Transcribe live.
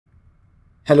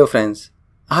Hello friends,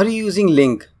 are you using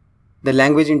LINQ, the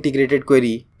language integrated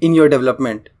query, in your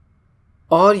development?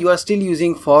 Or you are still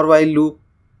using for while loop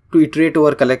to iterate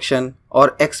over collection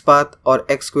or XPath or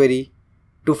XQuery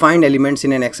to find elements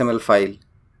in an XML file?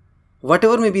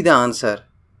 Whatever may be the answer,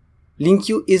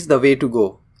 LINQ is the way to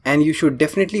go, and you should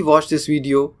definitely watch this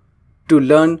video to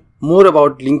learn more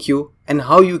about LINQ and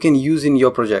how you can use in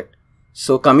your project.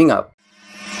 So coming up.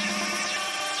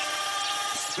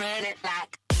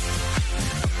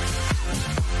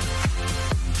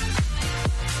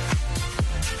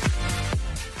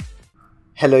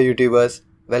 Hello YouTubers,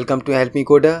 welcome to Help Me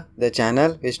Coder, the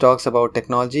channel which talks about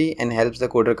technology and helps the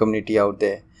coder community out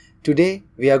there. Today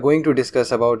we are going to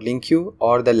discuss about LINQ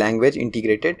or the language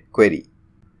integrated query.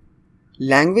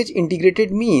 Language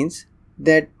integrated means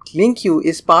that LINQ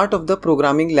is part of the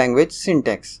programming language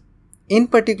syntax. In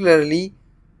particularly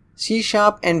C#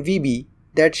 and VB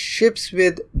that ships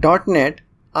with .NET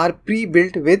are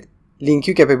pre-built with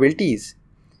LINQ capabilities.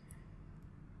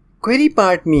 Query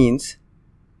part means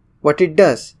what it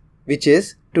does, which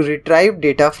is to retrieve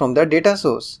data from the data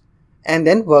source and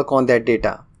then work on that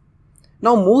data.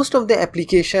 Now most of the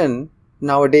application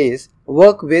nowadays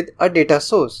work with a data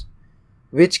source,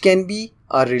 which can be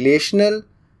a relational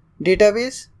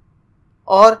database,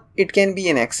 or it can be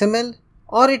an XML,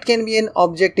 or it can be an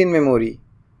object in memory,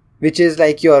 which is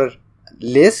like your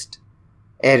list,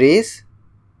 arrays,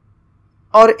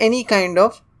 or any kind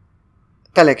of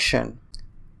collection.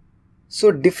 So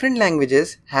different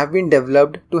languages have been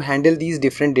developed to handle these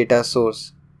different data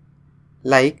sources.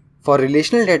 Like for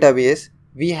relational database,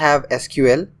 we have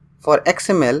SQL. For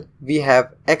XML, we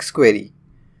have XQuery.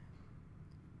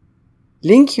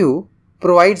 LINQ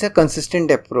provides a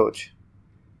consistent approach.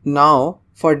 Now,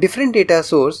 for different data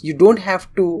source, you don't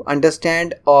have to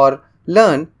understand or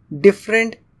learn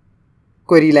different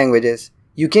query languages.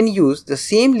 You can use the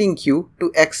same LINQ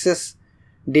to access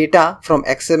data from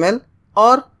XML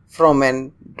or from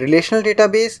an relational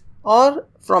database or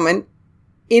from an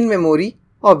in-memory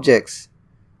objects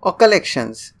or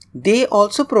collections. They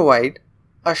also provide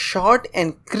a short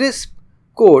and crisp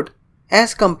code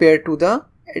as compared to the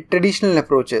traditional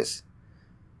approaches,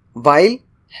 while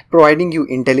providing you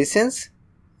intellisense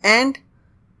and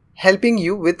helping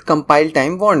you with compile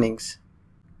time warnings.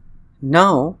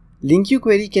 Now, LINQ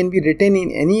query can be written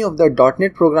in any of the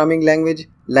 .NET programming language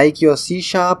like your C#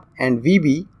 and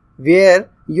VB, where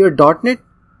your .NET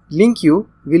LINQ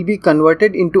will be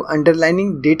converted into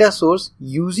underlining data source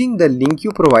using the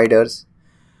LINQ providers.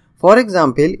 For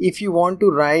example, if you want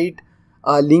to write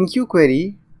a LINQ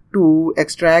query to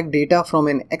extract data from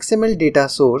an XML data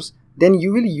source, then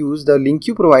you will use the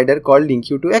LINQ provider called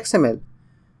LINQ to XML.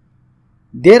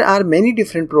 There are many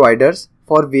different providers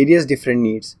for various different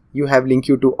needs. You have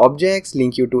LINQ to objects,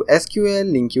 LINQ to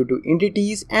SQL, LINQ to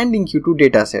entities, and LINQ to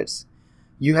datasets.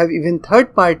 You have even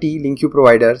third-party LINQ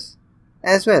providers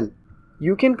as well.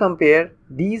 You can compare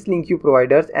these LINQ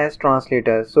providers as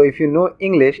translators. So if you know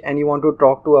English and you want to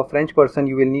talk to a French person,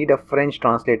 you will need a French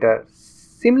translator.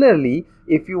 Similarly,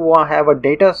 if you have a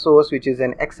data source which is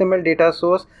an XML data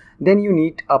source, then you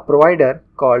need a provider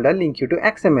called a LINQ to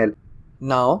XML.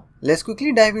 Now, let's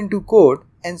quickly dive into code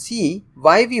and see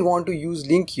why we want to use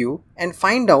LINQ and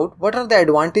find out what are the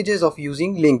advantages of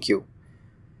using LINQ.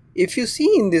 If you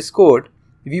see in this code,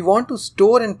 we want to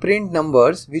store and print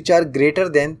numbers which are greater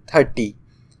than 30.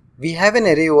 We have an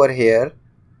array over here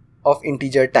of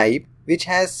integer type which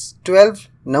has 12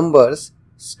 numbers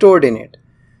stored in it.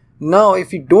 Now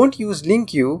if we don't use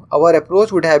LINQ, our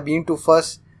approach would have been to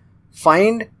first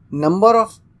find number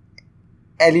of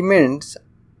elements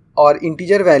or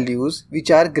integer values which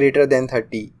are greater than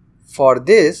 30. For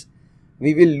this,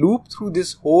 we will loop through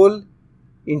this whole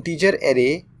integer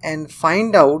array and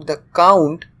find out the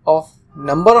count of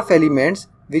number of elements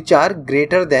which are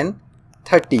greater than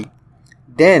 30.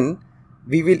 Then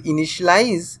we will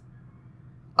initialize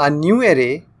a new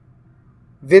array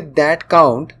with that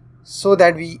count so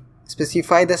that we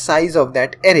specify the size of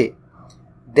that array.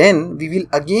 Then we will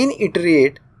again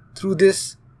iterate through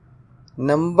this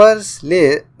numbers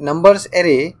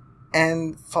array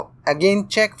and again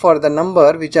check for the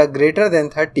number which are greater than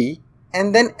 30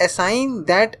 and then assign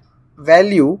that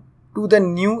value to the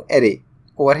new array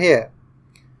over here.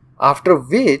 After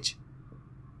which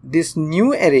this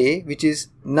new array, which is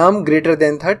num greater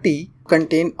than 30,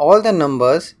 contain all the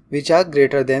numbers which are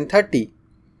greater than 30.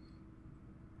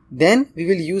 Then we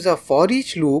will use a for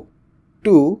each loop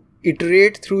to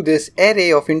iterate through this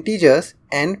array of integers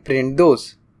and print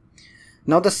those.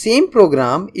 Now the same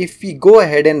program, if we go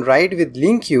ahead and write with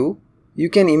LINQ, you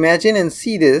can imagine and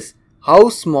see this how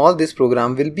small this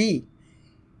program will be.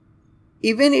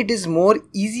 even it is more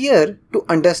easier to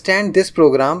understand this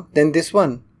program than this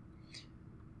one.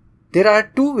 There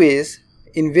are two ways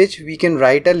in which we can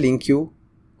write a LINQ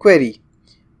query.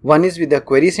 One is with the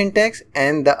query syntax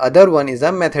and the other one is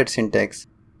a method syntax.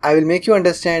 I will make you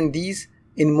understand these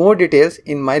in more details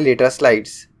in my later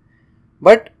slides.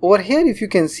 But over here, if you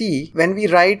can see, when we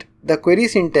write the query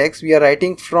syntax, we are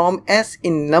writing from S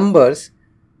in numbers,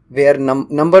 where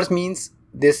numbers means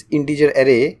this integer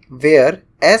array, where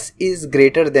S is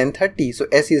greater than 30. So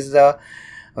S is the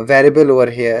variable over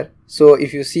here. So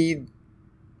if you see,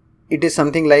 it is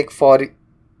something like for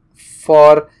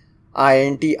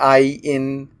int I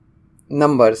in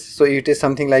numbers. So it is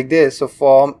something like this. So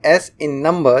from S in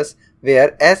numbers,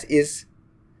 where S is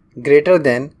greater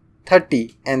than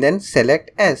 30, and then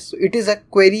select S. So it is a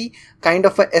query, kind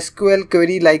of a SQL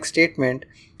query like statement.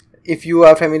 If you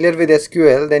are familiar with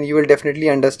SQL, then you will definitely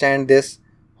understand this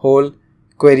whole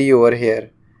query over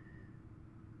here.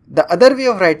 The other way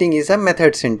of writing is a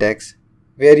method syntax,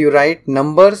 where you write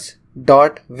numbers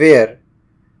dot where.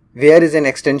 Where is an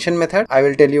extension method. I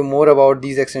will tell you more about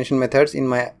these extension methods in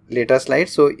my later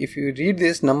slides. So if you read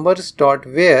this, numbers dot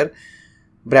where,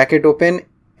 bracket open,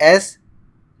 S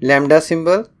lambda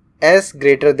symbol, S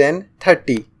greater than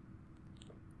 30.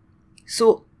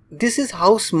 So this is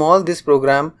how small this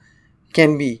program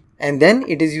can be, and then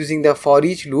it is using the for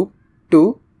each loop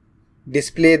to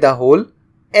display the whole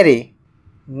array.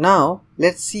 Now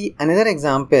let's see another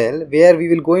example where we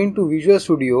will go into Visual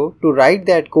Studio to write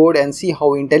that code and see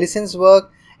how IntelliSense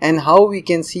works and how we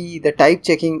can see the type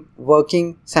checking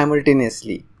working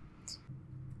simultaneously.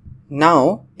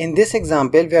 Now in this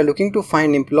example, we are looking to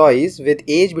find employees with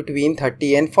age between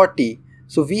 30 and 40.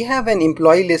 So we have an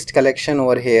employee list collection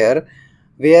over here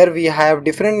where we have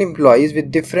different employees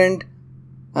with different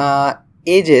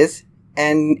ages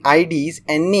and IDs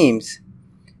and names.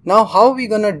 Now how we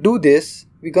gonna do this?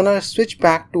 We're gonna switch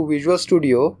back to Visual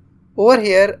Studio. Over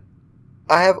here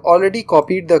I have already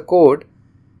copied the code,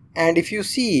 and if you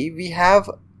see, we have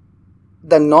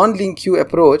the non-LINQ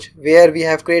approach where we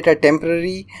have created a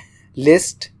temporary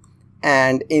list,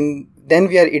 and then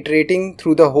we are iterating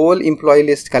through the whole employee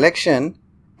list collection,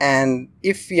 and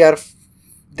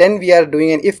then we are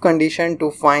doing an if condition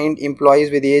to find employees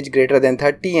with age greater than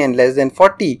 30 and less than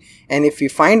 40, and if we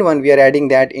find one, we are adding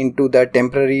that into the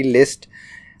temporary list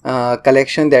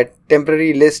collection, that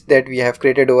temporary list that we have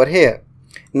created over here.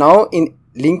 Now in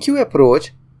LINQ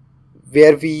approach,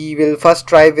 where we will first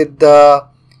try with the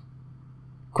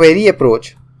query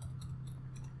approach,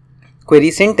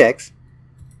 query syntax.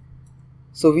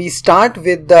 So we start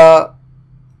with the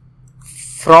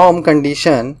from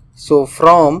condition. So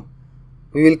from,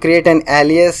 we will create an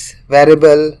alias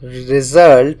variable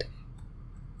result,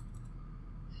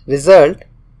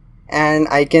 and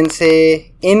I can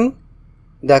say in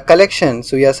the collection.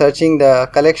 So we are searching the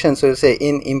collection, so we'll say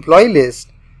in employee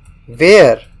list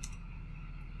where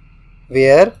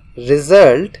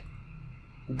result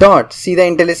dot, see the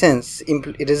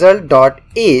IntelliSense, result dot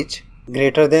age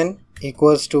greater than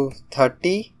equals to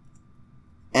 30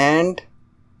 and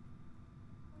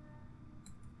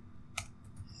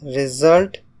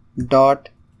result dot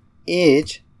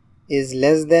age is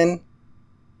less than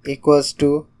equals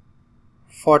to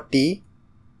 40,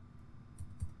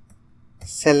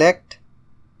 select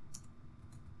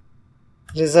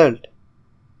result.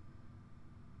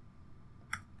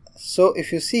 So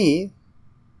if you see,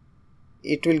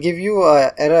 it will give you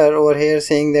an error over here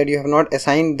saying that you have not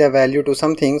assigned the value to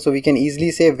something. So we can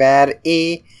easily say var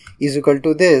a is equal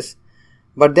to this,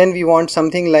 but then we want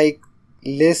something like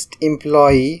list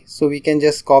employee, so we can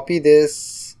just copy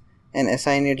this and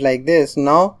assign it like this.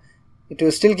 Now it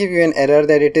will still give you an error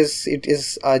that it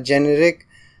is a generic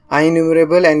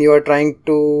enumerable and you are trying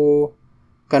to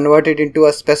convert it into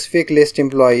a specific list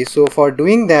employee. So for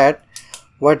doing that,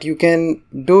 what you can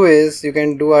do is you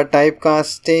can do a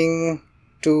typecasting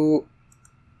to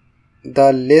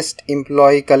the list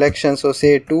employee collection. So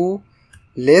say to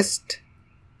list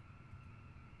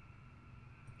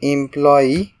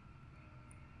employee.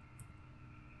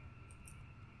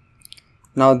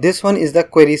 Now this one is the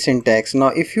query syntax. Now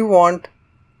if you want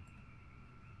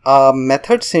a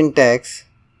method syntax,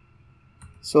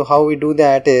 so how we do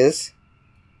that is,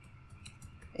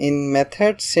 in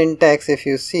method syntax, if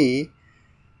you see,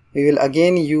 we will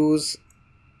again use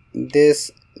this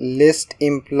list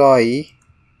employee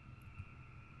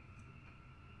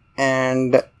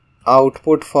and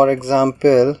output, for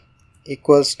example,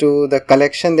 equals to the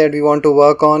collection that we want to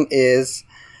work on is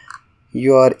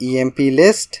your emp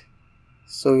list.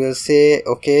 So we'll say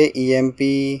okay, emp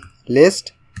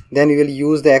list, then we will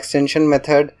use the extension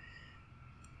method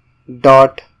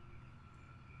dot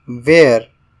where,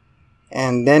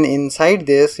 and then inside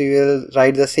this we will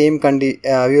write the same we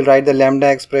will write the lambda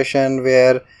expression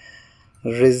where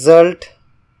result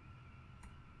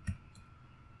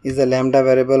is the lambda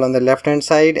variable on the left hand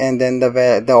side, and then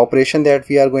the operation that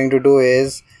we are going to do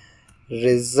is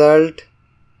result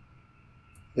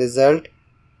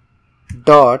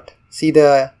dot, see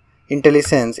the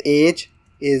intellisense, age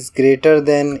is greater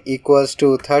than equals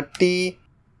to 30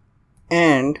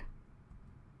 and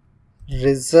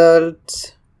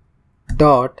results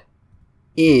dot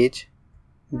age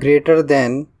greater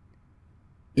than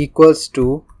equals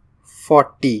to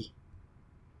 40.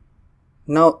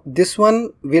 Now this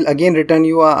one will again return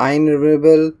you a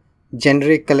enumerable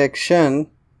generic collection,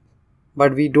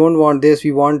 but we don't want this.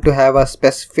 We want to have a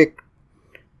specific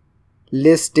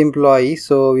list employee,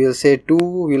 so we'll say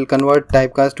we'll convert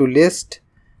typecast to list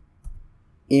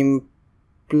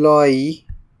employee.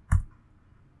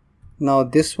 Now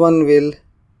this one will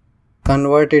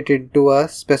convert it into a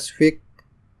specific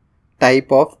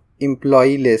type of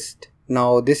employee list.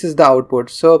 Now this is the output.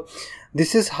 So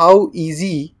this is how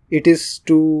easy it is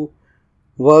to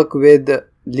work with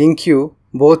LINQ,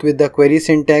 both with the query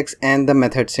syntax and the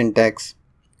method syntax.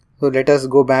 So let us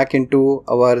go back into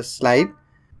our slide.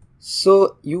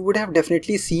 So you would have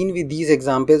definitely seen with these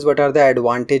examples what are the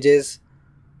advantages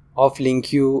of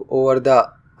LINQ over the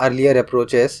earlier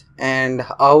approaches and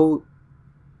how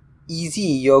easy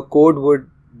your code would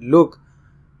look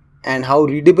and how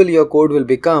readable your code will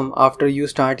become after you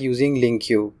start using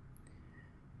LINQ.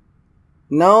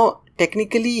 Now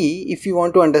technically, if you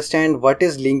want to understand what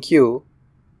is LINQ,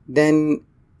 then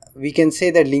we can say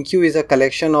that LINQ is a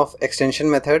collection of extension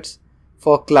methods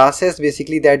for classes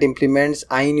basically that implements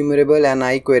IEnumerable and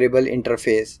IQueryable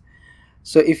interface.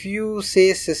 So if you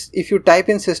type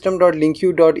in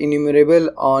system.linq.enumerable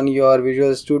on your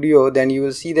Visual Studio, then you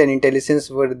will see that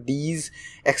IntelliSense were these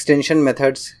extension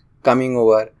methods coming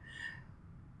over.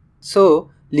 So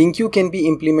LINQ can be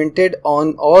implemented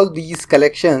on all these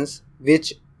collections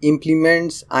which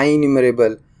implements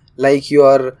IEnumerable, like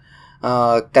your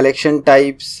collection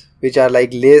types which are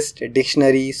like list,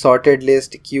 dictionary, sorted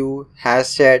list, queue, hash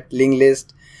set, linked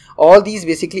list. All these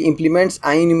basically implements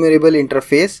IEnumerable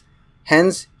interface.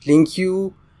 Hence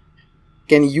LINQ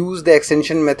can use the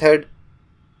extension method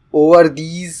over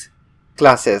these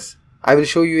classes. I will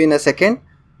show you in a second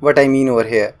what I mean over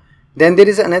here. Then there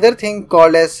is another thing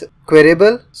called as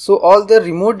queryable. So all the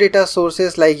remote data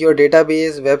sources like your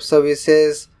database, web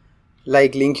services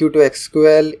like LINQ to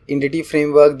SQL, entity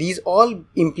framework, these all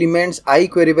implements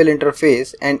iQueryable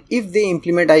interface, and if they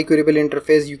implement iQueryable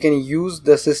interface, you can use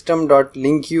the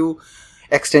system.linq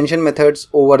extension methods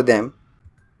over them.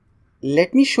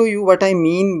 Let me show you what I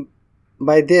mean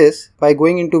by this by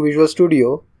going into Visual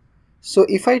Studio. So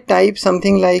if I type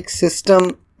something like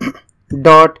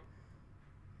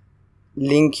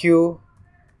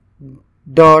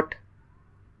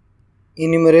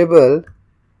system.linq.enumerable.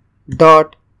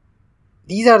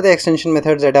 These are the extension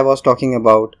methods that I was talking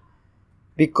about,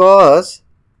 because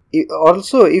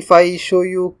also if I show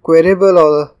you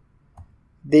queryable,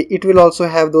 it will also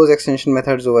have those extension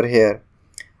methods over here.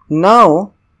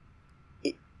 Now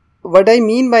what I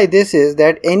mean by this is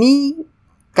that any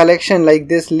collection like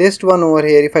this list one over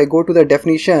here, if I go to the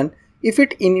definition, if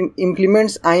it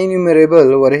implements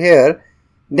IEnumerable over here,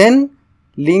 then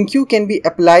LINQ can be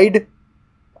applied,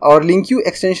 or LINQ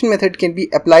extension method can be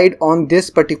applied on this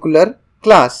particular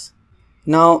class.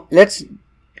 Now let's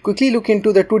quickly look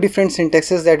into the two different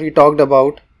syntaxes that we talked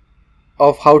about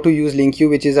of how to use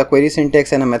LINQ, which is a query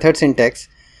syntax and a method syntax.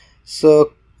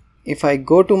 So if I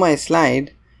go to my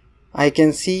slide, I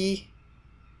can see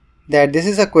that this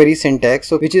is a query syntax,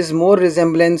 so which is more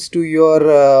resemblance to your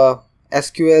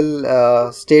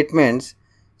SQL statements.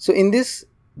 So in this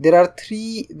there are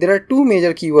two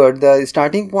major keywords. The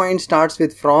starting point starts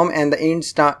with from, and the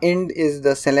end is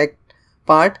the select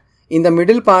part. In the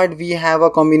middle part we have a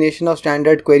combination of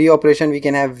standard query operation. We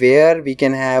can have where, we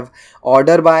can have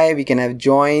order by, we can have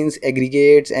joins,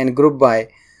 aggregates and group by.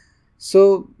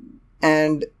 So,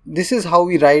 and this is how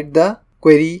we write the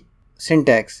query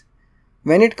syntax.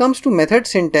 When it comes to method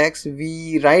syntax,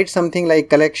 we write something like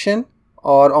collection,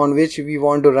 or on which we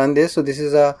want to run this. So this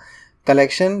is a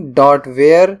collection dot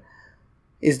where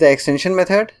is the extension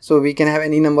method, so we can have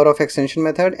any number of extension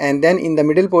method, and then in the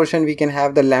middle portion we can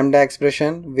have the lambda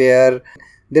expression, where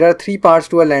there are three parts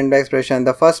to a lambda expression.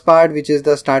 The first part, which is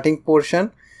the starting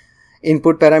portion,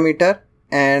 input parameter,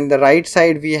 and the right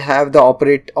side we have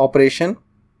the operation,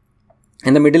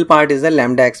 and the middle part is the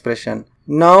lambda expression.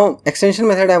 Now extension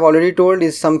method, I've already told,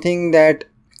 is something that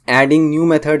adding new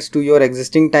methods to your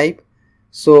existing type.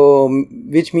 So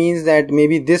which means that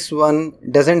maybe this one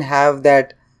doesn't have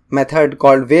that method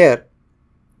called where,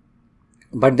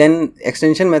 but then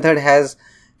extension method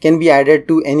can be added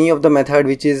to any of the method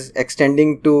which is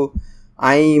extending to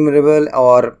IEnumerable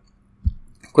or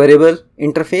queryable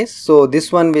interface. So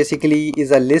this one basically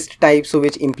is a list type, so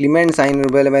which implements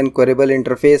IEnumerable and queryable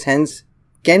interface, hence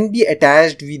can be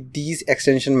attached with these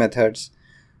extension methods.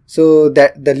 So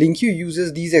that the LINQ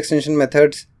uses these extension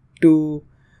methods to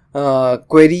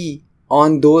query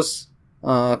on those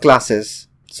classes.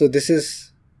 So this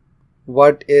is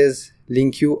what is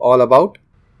LINQ all about.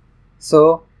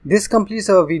 So this completes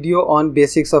our video on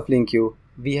basics of LINQ.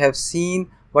 We have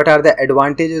seen what are the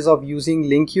advantages of using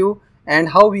LINQ and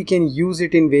how we can use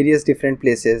it in various different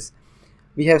places.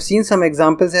 We have seen some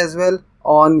examples as well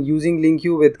on using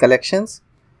LINQ with collections.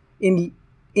 In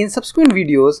subsequent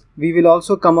videos, we will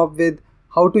also come up with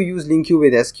how to use LINQ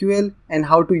with SQL and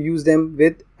how to use them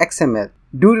with XML.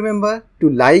 Do remember to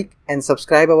like and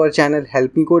subscribe our channel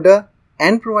Help Me Coder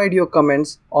and provide your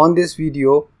comments on this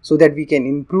video so that we can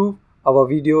improve our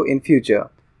video in future.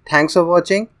 Thanks for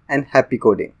watching and happy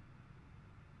coding.